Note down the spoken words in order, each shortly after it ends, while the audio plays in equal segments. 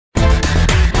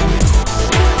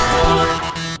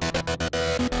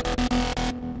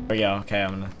go. Okay,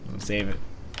 I'm gonna save it.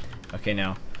 Okay,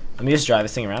 now let me just drive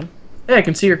this thing around. Hey, I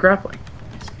can see you're grappling.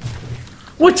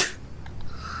 What?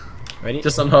 Ready?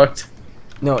 Just unhooked.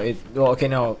 No, well, okay,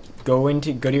 no. Go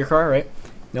to your car, right?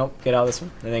 Nope, get out of this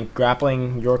one, and then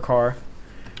grappling your car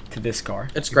to this car.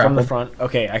 It's from the grappled. front.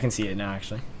 Okay, I can see it now,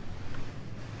 actually.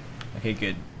 Okay,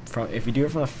 good. If we do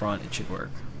it from the front, it should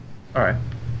work. All right.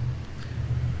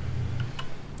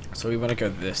 So we want to go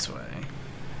this way.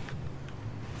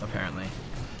 Apparently.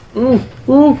 Ooh,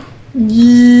 ooh,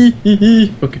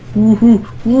 yee. Okay. Ooh, ooh,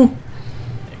 ooh.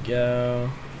 There you go.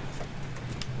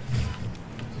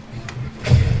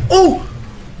 Oh,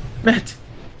 Matt.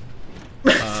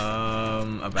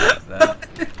 About that.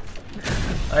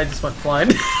 I just went flying.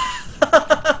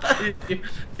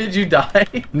 Did you die?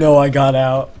 No, I got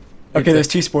out. Okay, did. there's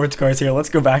 2 sports cars here. Let's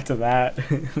go back to that.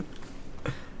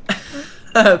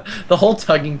 The whole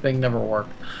tugging thing never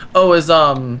worked. Oh, is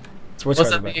Sports what's car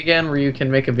that thing again where you can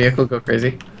make a vehicle go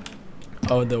crazy?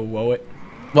 Oh, the Woet.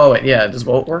 Whoa, wait, yeah, does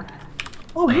Woet work?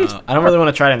 Oh, hey. I don't really want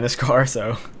to try it in this car,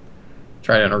 so.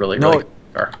 Try it in a really No. good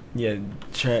car. Yeah,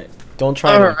 don't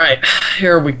try All it. right,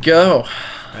 here we go.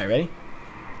 Alright, ready?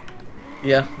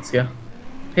 Yeah, let's go.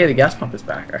 Hey, the gas pump is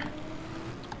back. Right.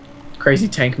 Crazy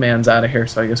tank man's out of here,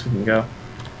 so I guess we can go.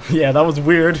 Yeah, that was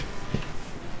weird.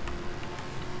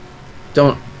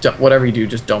 Don't whatever you do,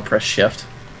 just don't press shift.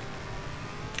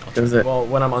 Because it Well,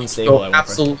 when I'm unstable, I go won't press.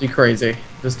 absolutely crazy.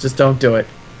 Just don't do it.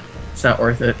 It's not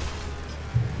worth it.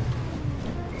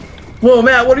 Whoa,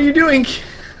 Matt, what are you doing?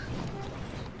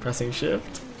 Pressing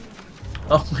shift.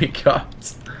 Oh my god.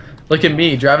 Look at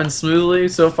me, driving smoothly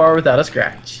so far without a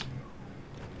scratch.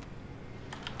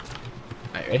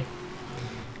 Alright, ready?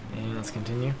 And let's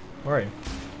continue. Where are you?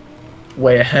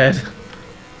 Way ahead.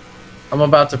 I'm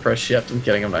about to press shift. I'm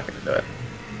kidding, I'm not going to do it.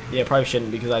 Yeah, probably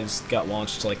shouldn't because I just got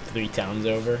launched like 3 towns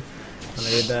over when I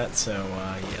did that. So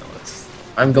yeah, let's.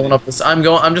 I'm going up this. I'm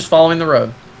just following the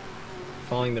road.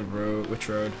 Following the road. Which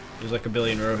road? There's like a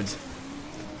billion roads.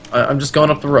 I'm just going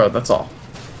up the road, that's all.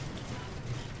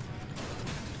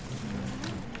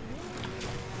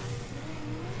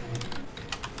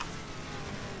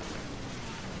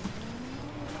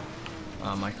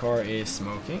 My car is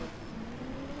smoking.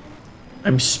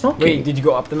 I'm smoking. Wait, did you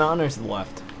go up the mountain or to the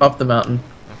left? Up the mountain.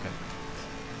 Okay.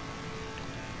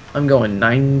 I'm going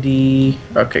 90.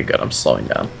 Okay, good. I'm slowing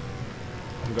down.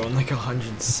 I'm going like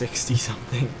 160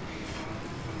 something.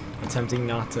 Attempting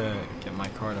not to get my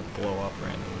car to blow up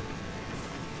randomly.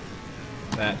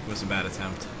 That was a bad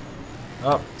attempt.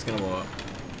 Oh, it's gonna blow up.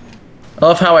 I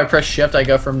love how I press shift. I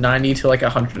go from 90 to like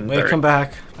 130. Wait, come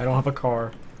back. I don't have a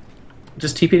car.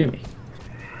 Just TP to me.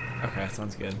 Okay,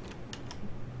 sounds good.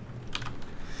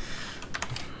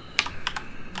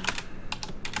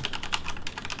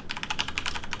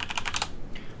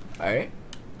 Alright.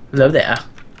 Hello there.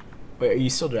 Wait, are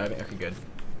you still driving? Okay, good.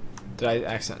 Did I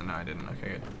accidentally? No, I didn't.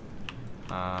 Okay, good.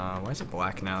 Why is it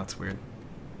black now? That's weird.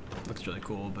 Looks really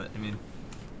cool, but I mean,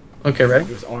 Okay, ready?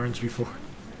 it was orange before.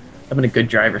 I've been a good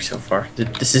driver so far.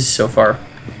 This is so far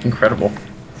incredible.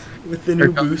 With the Here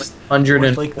new comes boost, 100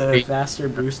 with like the faster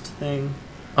boost thing,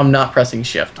 I'm not pressing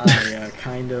shift. I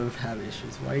kind of have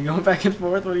issues. Why are you going back and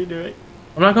forth? What are you doing?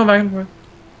 I'm not going back and forth.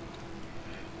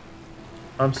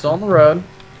 I'm still on the road.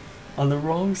 On the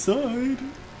wrong side.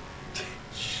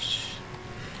 It's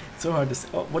so hard to say.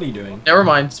 Oh, what are you doing? Never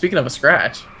mind. Speaking of a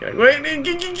scratch. Okay, wait.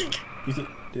 You can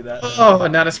do that. Oh,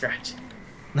 not a scratch.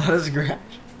 Not a scratch.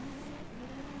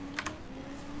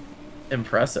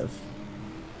 Impressive.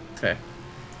 Okay.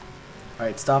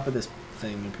 Alright, stop at this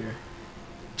thing up here.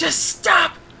 Just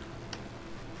stop!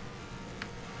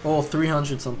 Oh,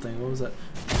 300 something. What was that?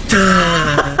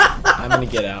 I'm gonna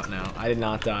get out now. I did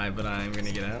not die, but I'm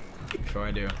gonna get out before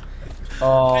I do.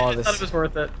 Oh, I this. thought it was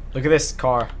worth it. Look at this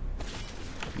car.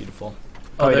 Beautiful.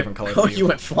 Oh, Probably different color. Oh, for you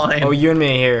went flying. Oh, you and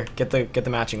me here. Get the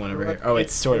matching one over here. Oh,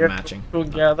 it's sort of matching.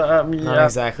 Together, Not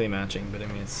exactly matching, but I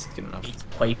mean it's good enough. It's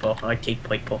purple. I take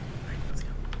purple. Let's go.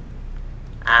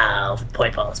 Oh,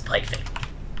 purple is perfect.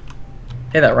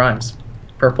 Hey, that rhymes.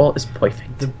 Purple is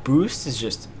perfect. The boost is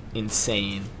just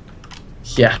insane.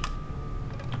 Yeah.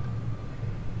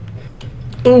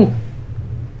 Ooh.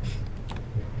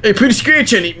 Hey, put a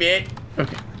scratch on it, man.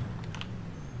 Okay.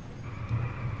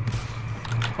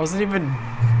 I wasn't even.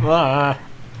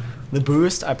 The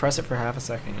boost. I press it for half a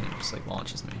second and it just like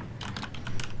launches me.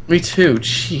 Me too.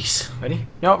 Jeez. Ready?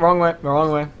 No, wrong way.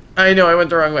 Wrong way. I know I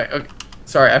went the wrong way. Okay.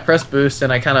 Sorry, I pressed boost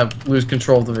and I kind of lose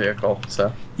control of the vehicle.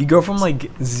 So. You go from like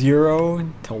 0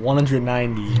 to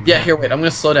 190. Yeah. Here, wait. I'm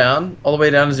gonna slow down all the way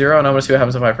down to 0, and I'm gonna see what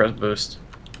happens if I press boost.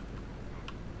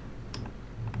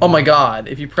 Oh my God!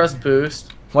 If you press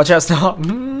boost. Watch out! Stop.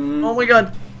 Oh my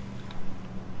God.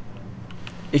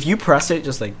 If you press it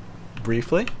just like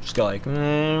briefly, just go like,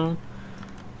 and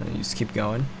you just keep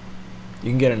going. You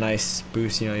can get a nice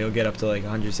boost. You know, you'll get up to like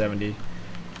 170,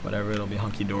 whatever. It'll be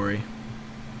hunky dory.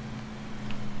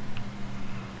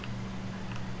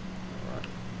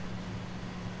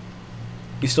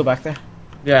 You still back there?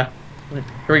 Yeah. Here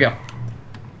we go.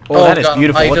 Oh, that is God,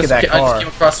 beautiful. Look at that car. I just came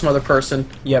across some other person.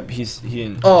 Yep, he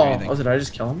didn't. Oh, do anything. did I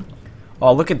just kill him?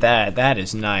 Oh, look at that. That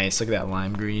is nice. Look at that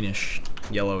lime greenish,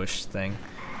 yellowish thing.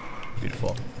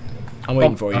 Beautiful. I'm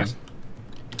waiting for you.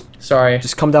 Sorry.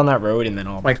 Just come down that road and then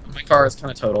I'll... My car is kind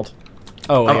of totaled.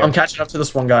 Oh, I'm catching up to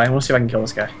this one guy. We'll see if I can kill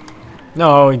this guy.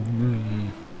 No.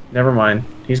 Never mind.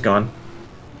 He's gone.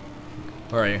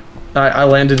 Where are you? I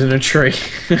landed in a tree.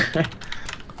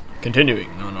 Continuing.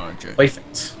 No, Jay. Wait.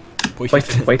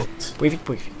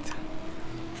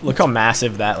 Look how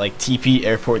massive that like TP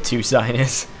Airport 2 sign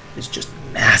is. It's just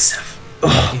massive.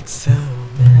 Ugh. It's so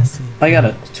massive. I got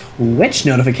a Twitch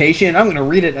notification. I'm gonna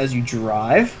read it as you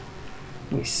drive.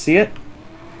 Let me see it.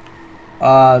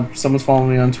 Someone's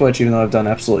following me on Twitch, even though I've done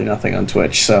absolutely nothing on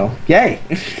Twitch. So, yay!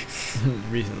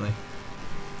 Recently,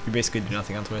 you basically do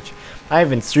nothing on Twitch. I have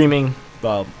been streaming.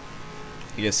 Well,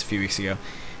 I guess a few weeks ago.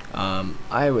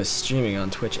 I was streaming on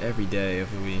Twitch every day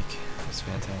of the week. It was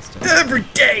fantastic. Every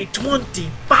day,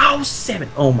 24/7.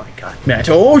 Oh my god, Matt.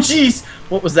 Oh jeez,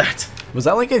 what was that? Was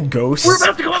that like a ghost? We're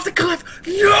about to go off the cliff.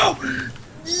 No.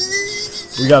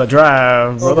 We gotta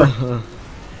drive, brother.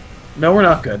 No, we're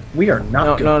not good. We are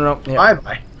not good. No. Bye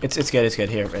bye. It's good. It's good.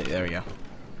 Here, right, there we go.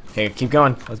 Okay, keep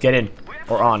going. Let's get in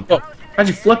or on. Oh, how'd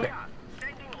you flip it?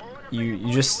 You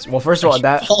just first of all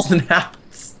that. Fallen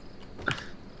house.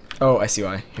 Oh, I see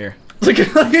why. Here. Look at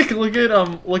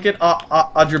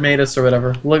Adramatis or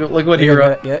whatever. Look what he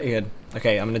wrote. Yeah, you're good.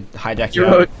 Okay, I'm gonna hijack He you.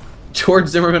 wrote, George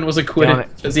Zimmerman was Get on acquitted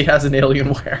it. because he has an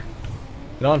Alienware.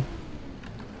 Get on.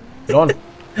 Get on.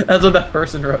 That's what that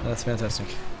person wrote. That's fantastic.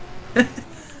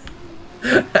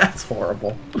 That's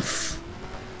horrible.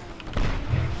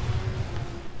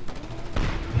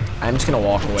 I'm just gonna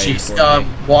walk away.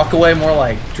 Jeez, walk away, more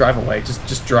like drive away.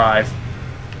 Just drive.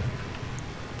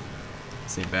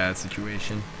 It's a bad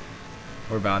situation.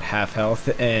 We're about half health,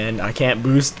 and I can't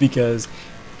boost because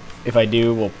if I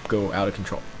do, we'll go out of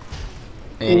control.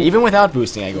 And even without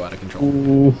boosting, I go out of control.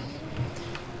 Ooh.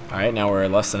 All right, now we're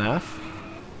less than half.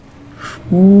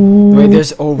 Wait,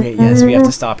 there's. Oh wait, yes, we have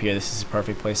to stop here. This is a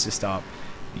perfect place to stop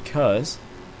because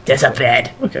There's a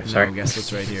bed. Okay, sorry. No, guess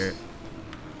what's right here.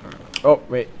 Oh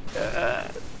wait.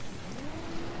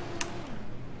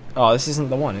 Oh, this isn't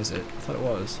the one, is it? I thought it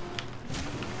was.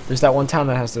 There's that one town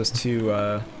that has those two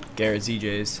Garrett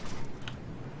ZJs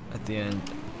at the end.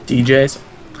 DJs.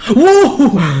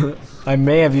 Woo! I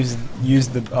may have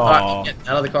used the. Oh. Get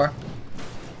out of the car.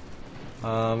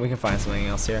 We can find something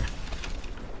else here.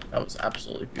 That was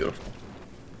absolutely beautiful.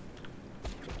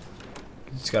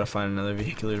 Just gotta find another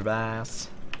vehicular device.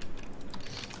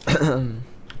 Did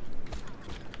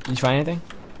you find anything?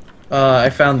 I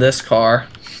found this car.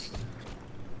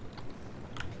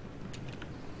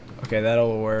 Okay,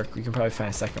 that'll work. We can probably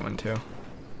find a second one too.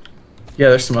 Yeah,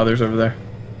 there's some others over there.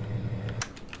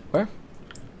 Where?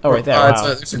 Oh, right there. Wow.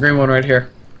 There's a green one right here.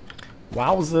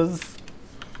 Wowzers.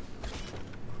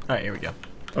 Alright, here we go.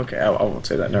 Okay, I won't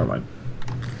say that. Never mind.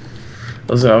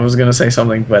 I was gonna say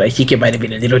something, but I think it might have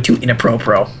been a little too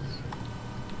inappropriate.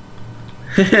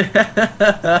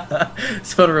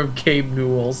 Sort of Gabe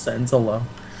Newell sends hello.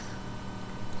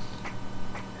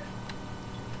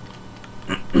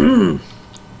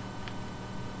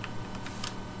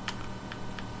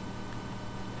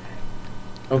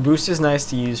 Oh, boost is nice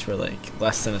to use for like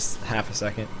less than half a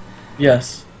second,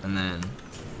 Yes. and then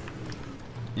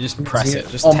you just press it.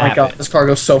 Just oh tap my god, it. this car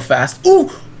goes so fast. Ooh!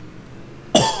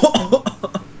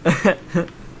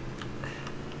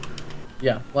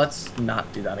 Yeah, let's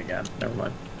not do that again. Never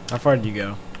mind. How far did you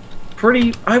go?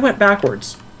 I went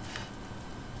backwards.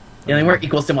 Alienware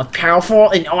equals the most powerful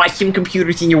and awesome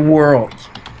computers in your world.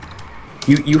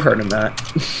 You heard him, Matt.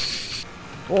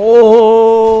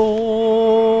 Oh!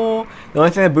 The only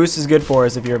thing that boost is good for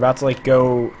is if you're about to like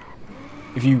go,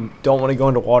 if you don't want to go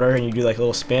into water and you do like a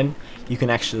little spin, you can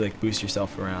actually like boost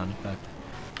yourself around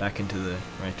back into the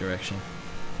right direction.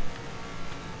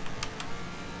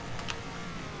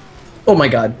 Oh my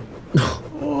god.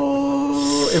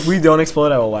 Oh, if we don't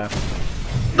explode, I will laugh.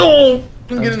 No!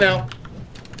 I'm getting out.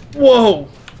 Whoa!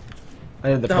 I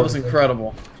did the That was perfect-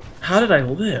 incredible. How did I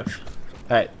live?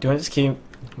 Alright, do you want to just keep...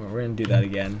 Well, we're going to do that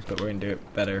again, but we're going to do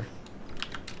it better.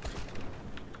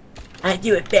 I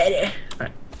do it better.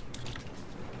 Right.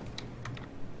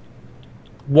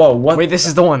 Whoa, what? Wait, this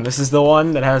is the one. This is the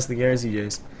one that has the Garrett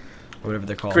ZJs. Or whatever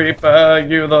they're called. Creeper,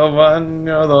 you're the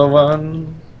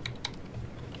one.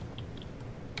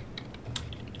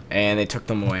 And they took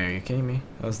them away. Are you kidding me?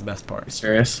 That was the best part. Are you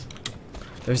serious?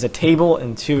 There's a table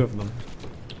and 2 of them.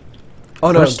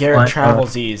 Oh no, Push Garrett line- Travel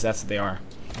Z's. That's what they are.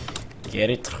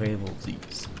 Garrett Travel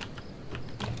Z's.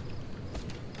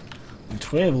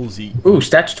 Travel Z. Ooh,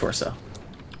 statue torso.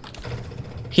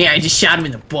 Yeah, I just shot him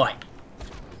in the butt.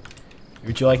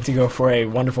 Would you like to go for a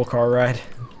wonderful car ride?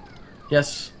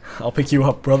 Yes. I'll pick you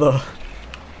up, brother.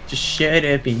 Just shut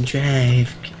up and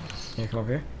drive. Can you come over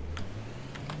here?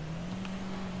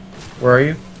 Where are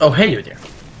you? Oh, hey, you're there.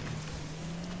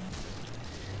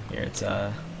 Here, it's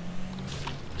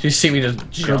You see me just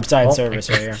jump. curbside Oh. service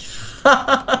right here.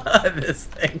 This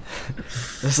thing.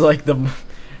 This is like the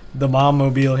mom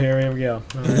mobile here. Here we go.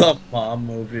 Alright. The mom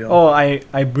mobile. Oh,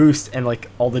 I boost and like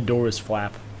all the doors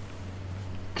flap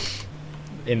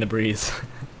in the breeze.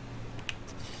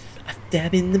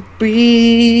 Dab in the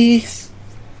breeze.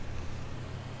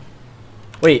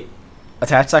 Wait,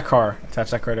 attach that car.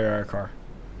 Attach that car to our car.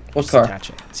 What Just car? attach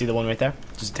it. See the one right there?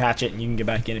 Just attach it and you can get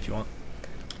back in if you want.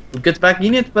 Who gets back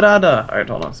in it, brada? Alright,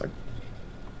 hold on a sec.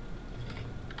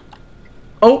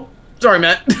 Oh, sorry,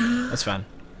 Matt. That's fine.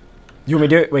 You want me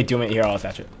to do it? Wait, do you want me here? I'll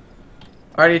attach it.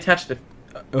 I already attached it.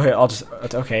 Okay, I'll just.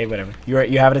 Okay, whatever.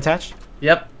 You have it attached?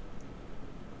 Yep.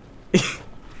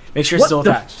 Make sure it's What still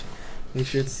the- attached. Make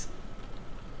sure it's.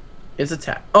 It's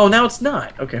attached. Oh, now it's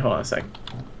not. Okay, hold on a sec.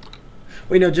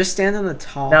 Wait, no, just stand on the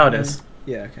top. Now it is.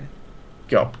 Yeah, okay.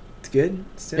 Go. It's good?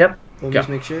 Still? Yep. Let me Go. just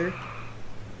make sure.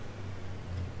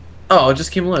 Oh, it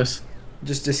just came loose.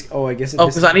 Just. Oh, I guess it Oh,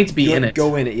 just- because I need to be go, in it.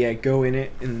 Go in it, yeah, go in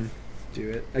it and do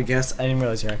it. I guess. I didn't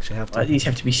realize you actually have Why to. do these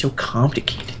have to be so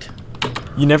complicated?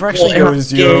 You never actually Well, go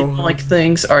zero. like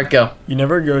things. Alright, go. You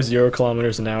never go 0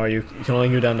 kilometers an hour. You can only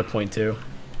go down to 0.2.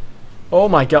 Oh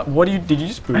my god, what did you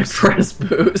just I boost? press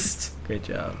boost Great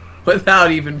job. without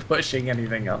even pushing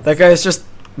anything else. That guy's just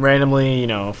randomly,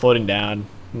 floating down.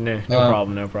 No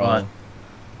problem, no problem.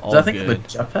 All Does that think of a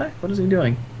jetpack? What is he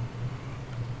doing?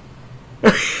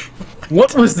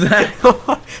 What was that?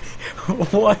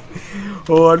 What?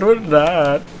 What was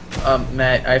that?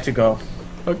 Matt, I have to go.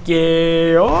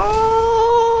 Okay. Oh.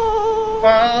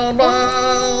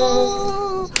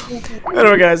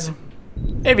 Anyway, guys,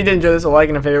 if you did enjoy this, a like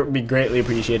and a favorite would be greatly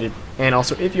appreciated. And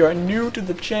also, if you are new to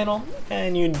the channel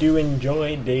and you do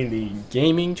enjoy daily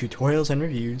gaming tutorials and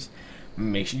reviews,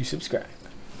 make sure you subscribe.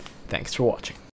 Thanks for watching.